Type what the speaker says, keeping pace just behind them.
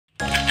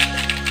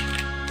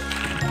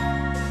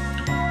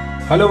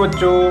Hello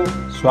बच्चों,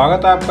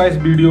 स्वागत है आपका इस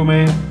वीडियो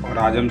में। और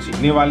आज हम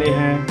सीखने वाले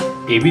हैं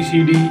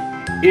ABCD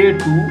A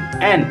to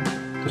N।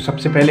 तो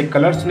सबसे पहले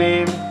colours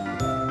name: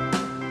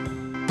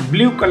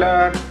 blue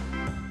colour,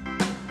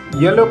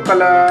 yellow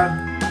colour,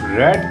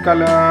 red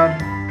colour,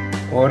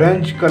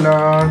 orange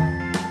colour,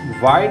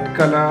 white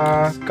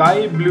colour,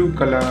 sky blue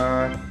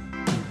colour,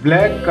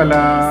 black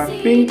colour,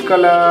 pink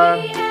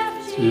colour,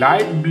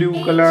 light blue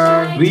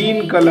colour,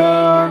 green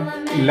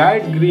colour,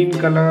 light green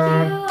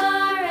colour.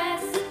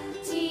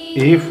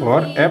 A for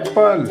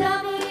apple.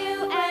 W,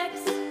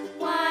 X,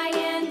 Y,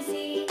 and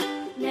Z.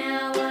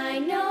 Now I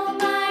know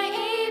my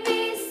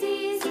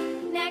ABCs.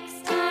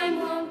 Next time,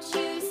 won't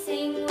you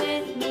sing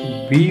with me?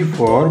 B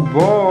for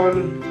ball.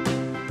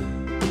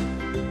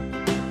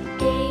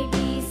 A,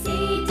 B, C,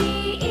 D,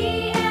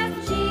 E, F,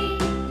 G,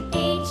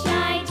 H,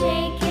 I, J,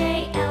 K,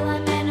 L,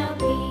 M, N, O,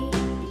 P,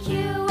 Q,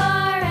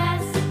 R,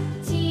 S,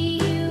 T,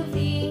 U,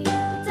 V,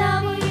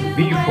 W,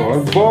 B for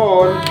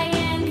ball. Y,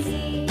 and Z.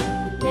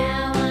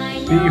 Now I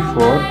C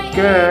for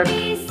cat.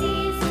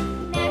 ABCs.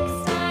 Next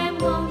time,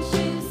 won't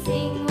you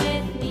sing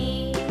with me?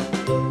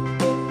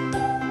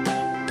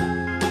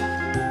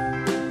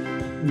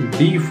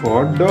 D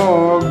for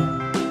dog.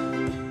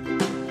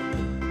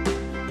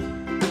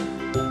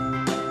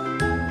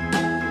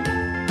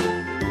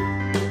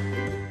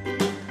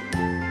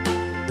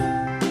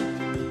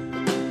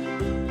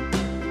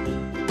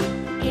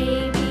 A,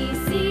 B,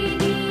 C,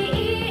 D,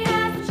 E,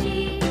 F, G,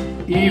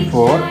 E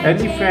for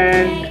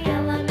elephant.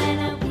 L, M, N,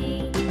 O, P,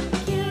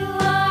 Q,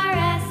 R,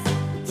 S,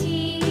 T,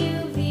 U,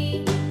 V,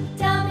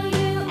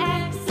 W,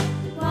 X,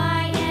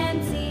 Y, and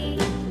Z.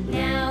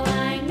 Now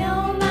I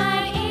know my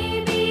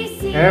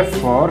ABCs. F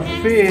for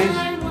fish. Next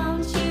time,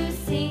 won't you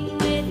sing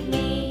with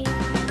me?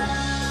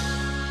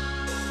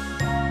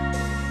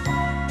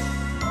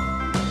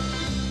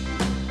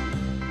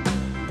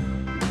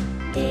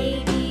 A,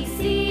 B, C,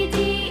 D,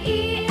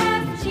 E,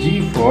 F, G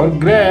for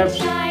grapes.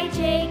 H, I, J,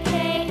 K,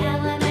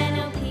 L, M, N,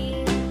 O, P,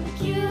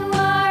 Q,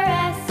 R,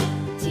 S,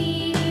 T,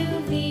 U,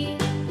 V,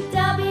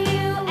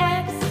 W,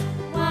 X,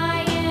 Y,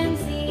 and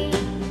Z.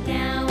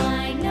 Now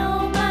I know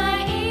my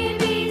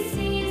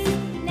ABCs.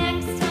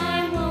 Next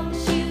time, won't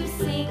you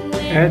sing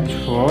with H me?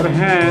 for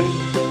hen.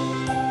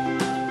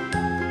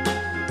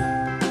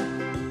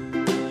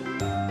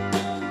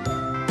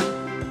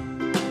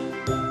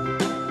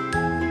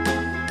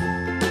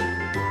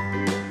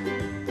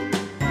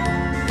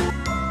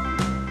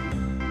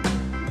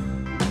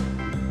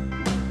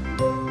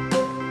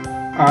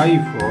 I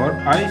for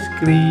ice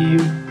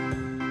cream.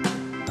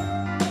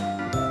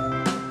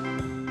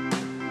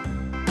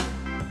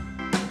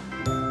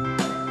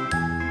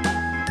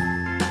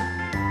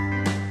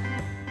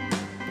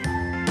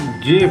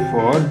 J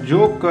for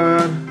joker.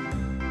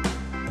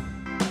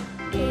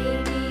 A,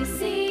 B, C,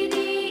 D,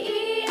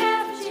 E,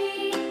 F, G,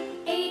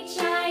 H,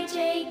 I, J,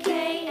 K,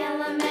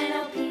 L, M, N,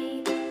 O, P,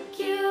 Q,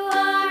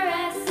 R,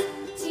 S,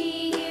 T,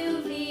 U,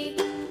 V,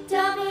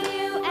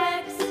 W,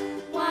 X,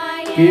 Y,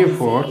 and K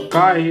for Z.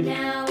 kite.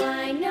 Now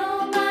I know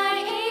my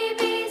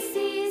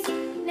ABCs.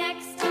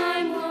 Next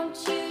time, won't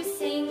you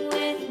sing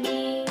with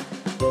me?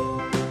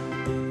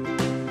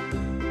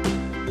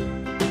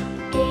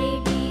 A,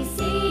 B, C,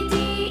 D,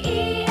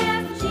 E,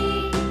 F, G,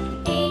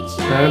 H,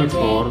 I, L J,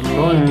 for K,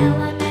 lion. L,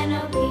 M, N,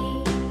 O, P,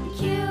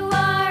 Q,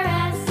 R,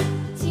 S,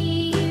 T,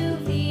 U,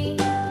 V,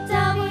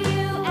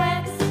 W,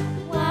 X,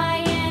 Y,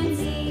 and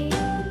Z.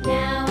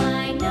 Now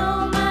I know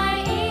my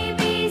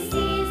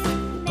ABCs.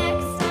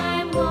 Next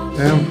time, won't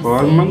M you for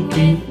sing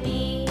monkey. with me?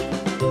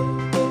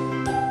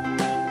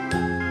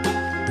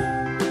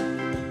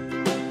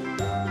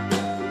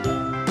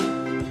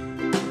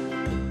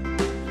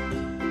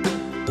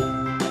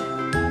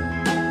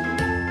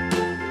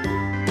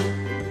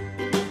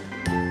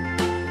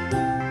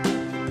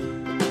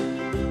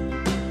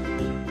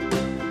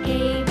 A,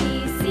 B,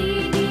 C,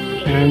 D,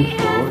 N E,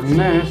 for F, G,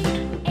 nest.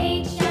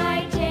 H, I,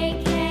 J,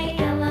 K,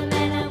 L, M,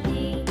 N, O, P,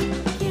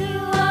 Q,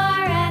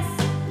 R, S,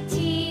 T,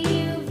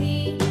 U, V,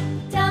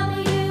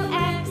 W,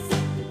 X,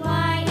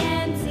 Y,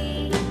 and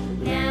Z.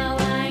 Now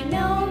I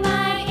know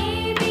my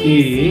ABCs. A,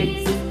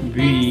 B,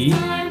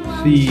 Next time,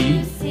 won't C,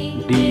 you sing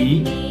D,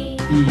 with me?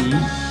 E,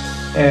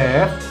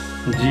 F,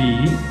 G,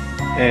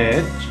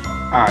 H,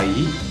 I,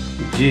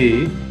 J,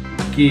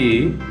 K,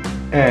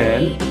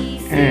 L, A, B,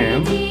 C,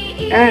 M, D,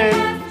 E, N.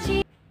 F,